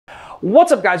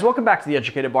What's up, guys? Welcome back to the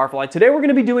Educated Barfly. Today we're going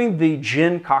to be doing the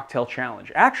Gin Cocktail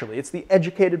Challenge. Actually, it's the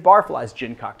Educated Barfly's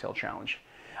Gin Cocktail Challenge.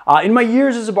 In my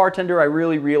years as a bartender, I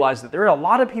really realized that there are a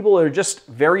lot of people that are just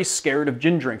very scared of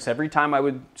gin drinks. Every time I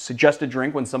would suggest a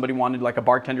drink when somebody wanted like a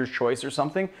bartender's choice or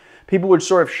something, people would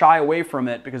sort of shy away from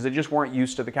it because they just weren't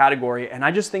used to the category. And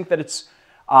I just think that it's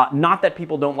not that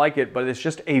people don't like it, but it's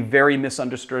just a very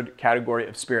misunderstood category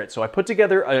of spirits. So I put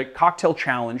together a cocktail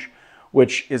challenge,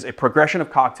 which is a progression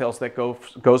of cocktails that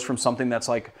goes from something that's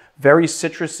like very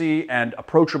citrusy and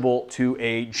approachable to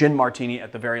a gin martini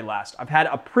at the very last. I've had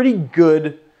a pretty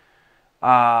good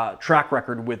track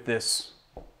record with this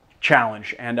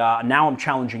challenge, and now I'm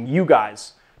challenging you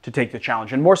guys to take the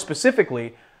challenge. And more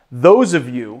specifically, those of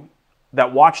you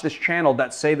that watch this channel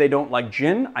that say they don't like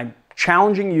gin, I'm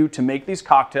challenging you to make these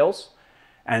cocktails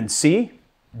and see,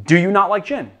 do you not like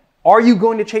gin? Are you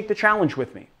going to take the challenge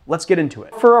with me? Let's get into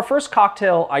it. For our first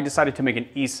cocktail, I decided to make an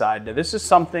East Side. Now, this is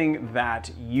something that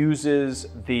uses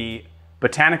the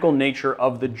botanical nature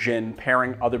of the gin,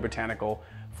 pairing other botanical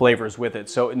flavors with it.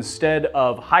 So instead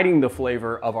of hiding the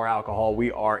flavor of our alcohol,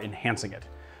 we are enhancing it.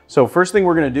 So first thing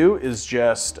we're gonna do is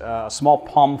just a small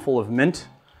palmful of mint.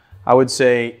 I would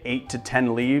say 8 to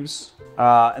 10 leaves.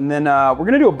 And then we're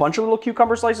gonna do a bunch of little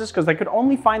cucumber slices because I could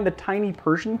only find the tiny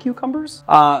Persian cucumbers.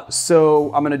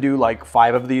 So I'm gonna do like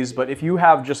 5 of these, but if you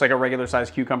have just like a regular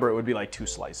sized cucumber, it would be like 2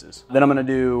 slices. Then I'm gonna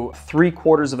do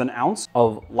 3/4 of an ounce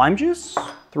of lime juice,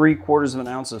 3/4 of an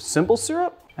ounce of simple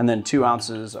syrup, and then 2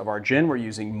 ounces of our gin. We're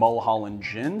using Mulholland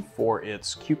gin for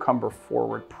its cucumber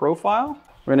forward profile.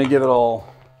 We're gonna give it all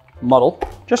muddle,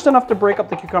 just enough to break up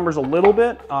the cucumbers a little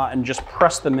bit and just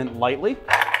press the mint lightly.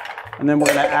 And then we're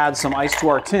gonna add some ice to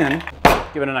our tin,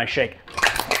 give it a nice shake.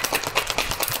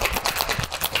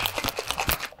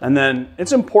 And then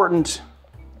it's important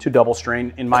to double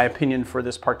strain, in my opinion, for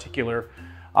this particular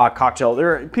cocktail.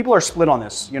 People are split on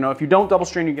this. You know, if you don't double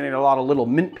strain, you're getting a lot of little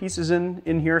mint pieces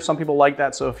in here. Some people like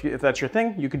that, so if that's your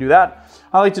thing, you could do that.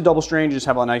 I like to double strain, just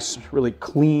have a nice, really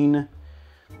clean,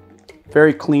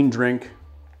 very clean drink.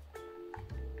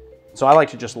 So I like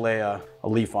to just lay a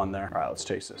leaf on there. All right, let's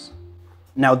taste this.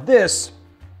 Now this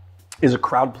is a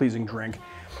crowd-pleasing drink,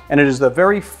 and it is the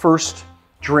very first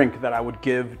drink that I would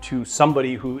give to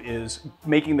somebody who is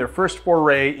making their first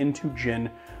foray into gin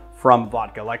from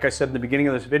vodka. Like I said in the beginning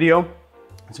of this video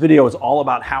is all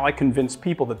about how I convince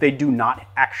people that they do not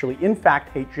actually, in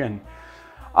fact, hate gin.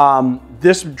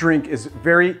 This drink is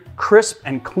very crisp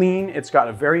and clean. It's got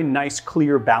a very nice,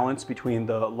 clear balance between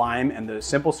the lime and the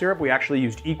simple syrup. We actually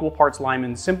used equal parts lime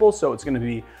and simple, so it's gonna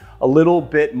be a little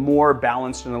bit more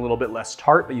balanced and a little bit less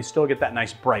tart, but you still get that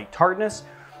nice bright tartness.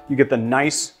 You get the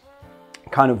nice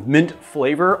kind of mint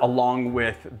flavor along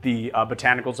with the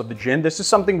botanicals of the gin. This is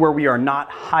something where we are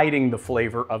not hiding the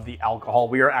flavor of the alcohol.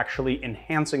 We are actually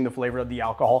enhancing the flavor of the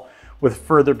alcohol with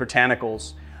further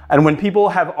botanicals. And when people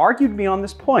have argued me on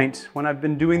this point, when I've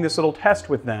been doing this little test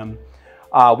with them,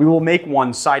 we will make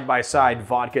one side by side,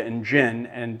 vodka and gin.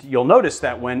 And you'll notice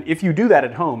that if you do that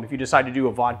at home, if you decide to do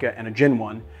a vodka and a gin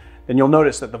one, then you'll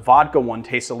notice that the vodka one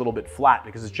tastes a little bit flat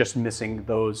because it's just missing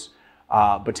those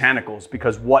botanicals.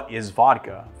 Because what is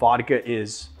vodka? Vodka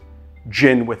is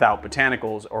gin without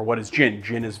botanicals, or what is gin?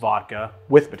 Gin is vodka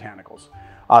with botanicals.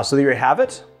 So there you have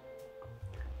it,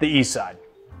 the East Side.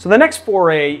 So the next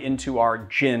foray into our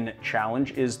gin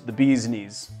challenge is the bee's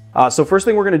knees. So first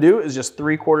thing we're gonna do is just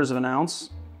 3/4 of an ounce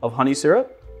of honey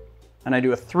syrup. And I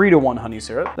do a 3-to-1 honey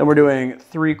syrup. Then we're doing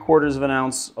 3/4 of an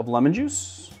ounce of lemon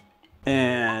juice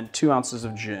and 2 ounces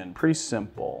of gin. Pretty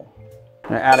simple.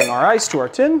 Now adding our ice to our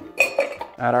tin,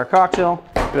 add our cocktail,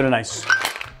 give it a nice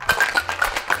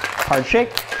hard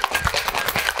shake.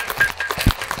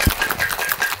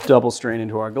 Double strain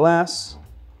into our glass.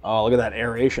 Oh, look at that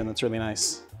aeration, that's really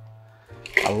nice.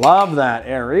 I love that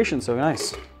aeration, so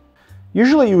nice.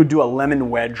 Usually you would do a lemon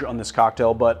wedge on this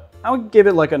cocktail, but I would give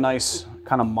it like a nice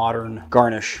kind of modern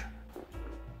garnish.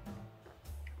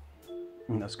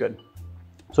 That's good.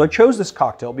 So I chose this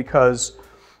cocktail because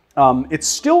it's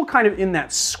still kind of in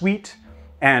that sweet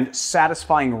and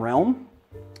satisfying realm,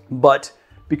 but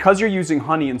because you're using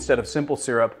honey instead of simple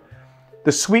syrup,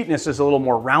 the sweetness is a little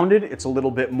more rounded. It's a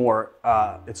little bit more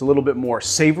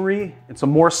savory. It's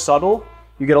more subtle.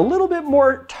 You get a little bit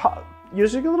more,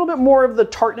 of the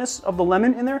tartness of the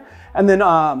lemon in there. And then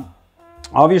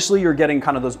obviously you're getting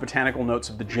kind of those botanical notes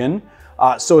of the gin.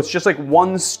 So it's just like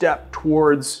one step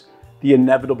towards the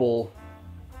inevitable,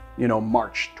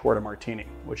 march toward a martini,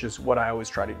 which is what I always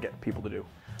try to get people to do.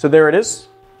 So there it is,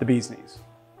 the bee's knees.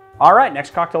 All right,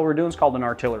 next cocktail we're doing is called an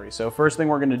artillery. So first thing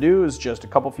we're gonna do is just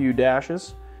a few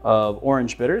dashes of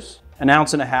orange bitters, 1.5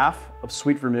 ounces of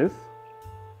sweet vermouth,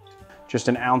 just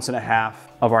 1.5 ounces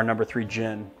of our number 3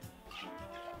 gin.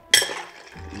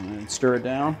 And stir it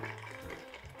down.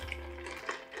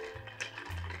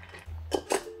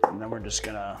 And then we're just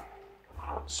gonna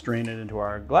strain it into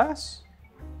our glass.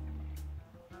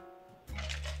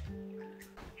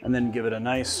 And then give it a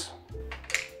nice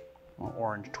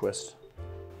orange twist.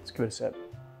 Let's give it a sip.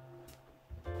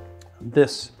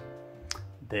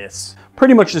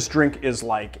 Pretty much this drink is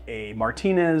like a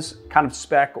Martinez kind of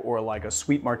spec or like a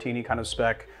sweet martini kind of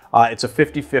spec. It's a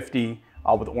 50-50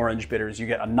 with orange bitters. You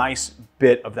get a nice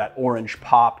bit of that orange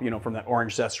pop, you know, from that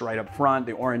orange zest right up front.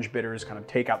 The orange bitters kind of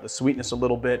take out the sweetness a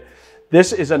little bit.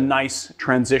 This is a nice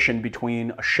transition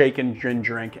between a shaken gin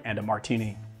drink and a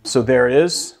martini. So there it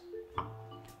is,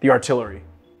 the artillery.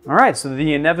 All right, so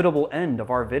the inevitable end of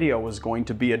our video was going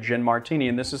to be a gin martini,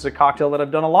 and this is a cocktail that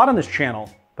I've done a lot on this channel,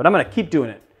 but I'm gonna keep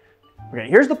doing it. Okay,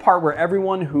 here's the part where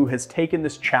everyone who has taken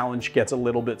this challenge gets a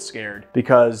little bit scared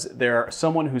because there's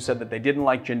someone who said that they didn't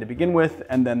like gin to begin with,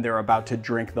 and then they're about to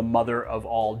drink the mother of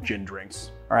all gin drinks.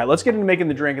 All right, let's get into making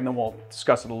the drink and then we'll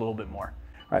discuss it a little bit more.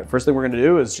 All right, first thing we're gonna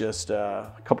do is just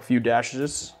a few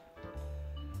dashes.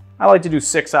 I like to do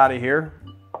 6 out of here.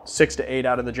 6 to 8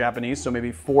 out of the Japanese, so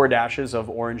maybe 4 dashes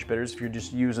of orange bitters if you're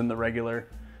just using the regular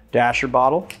dasher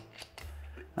bottle.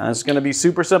 And it's gonna be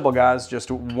super simple, guys.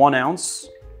 Just 1 ounce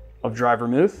of dry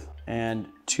vermouth and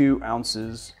 2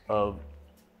 ounces of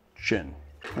gin.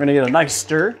 We're gonna get a nice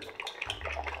stir.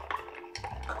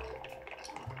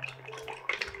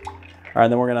 All right,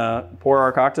 then we're gonna pour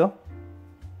our cocktail.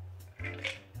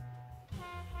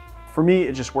 For me,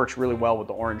 it just works really well with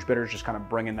the orange bitters, just kind of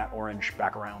bringing that orange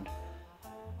back around.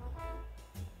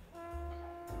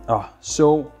 Oh,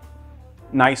 so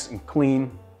nice and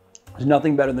clean. There's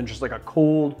nothing better than just like a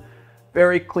cold,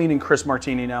 very clean and crisp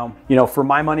martini now. You know, for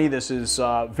my money, this is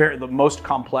the most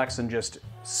complex and just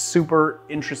super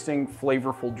interesting,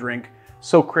 flavorful drink.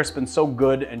 So crisp and so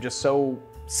good and just so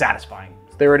satisfying.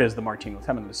 There it is, the martini. Let's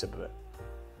have a sip of it.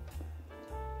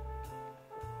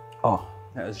 Oh,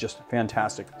 that is just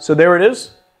fantastic. So there it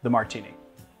is, the martini.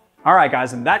 All right,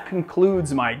 guys, and that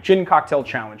concludes my gin cocktail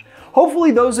challenge.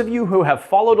 Hopefully those of you who have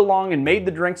followed along and made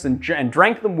the drinks and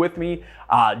drank them with me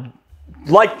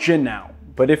like gin now.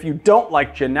 But if you don't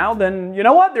like gin now, then you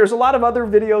know what? There's a lot of other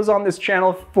videos on this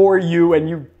channel for you, and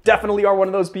you definitely are one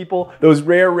of those people, those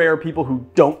rare people who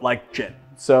don't like gin.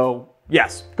 So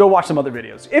yes, go watch some other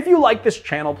videos. If you like this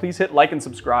channel, please hit like and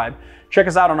subscribe. Check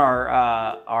us out on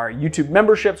our YouTube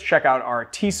memberships. Check out our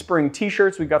Teespring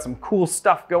t-shirts. We've got some cool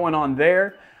stuff going on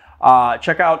there.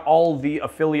 Check out all the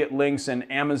affiliate links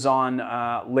and Amazon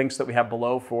links that we have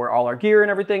below for all our gear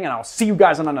and everything, and I'll see you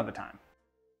guys on another time.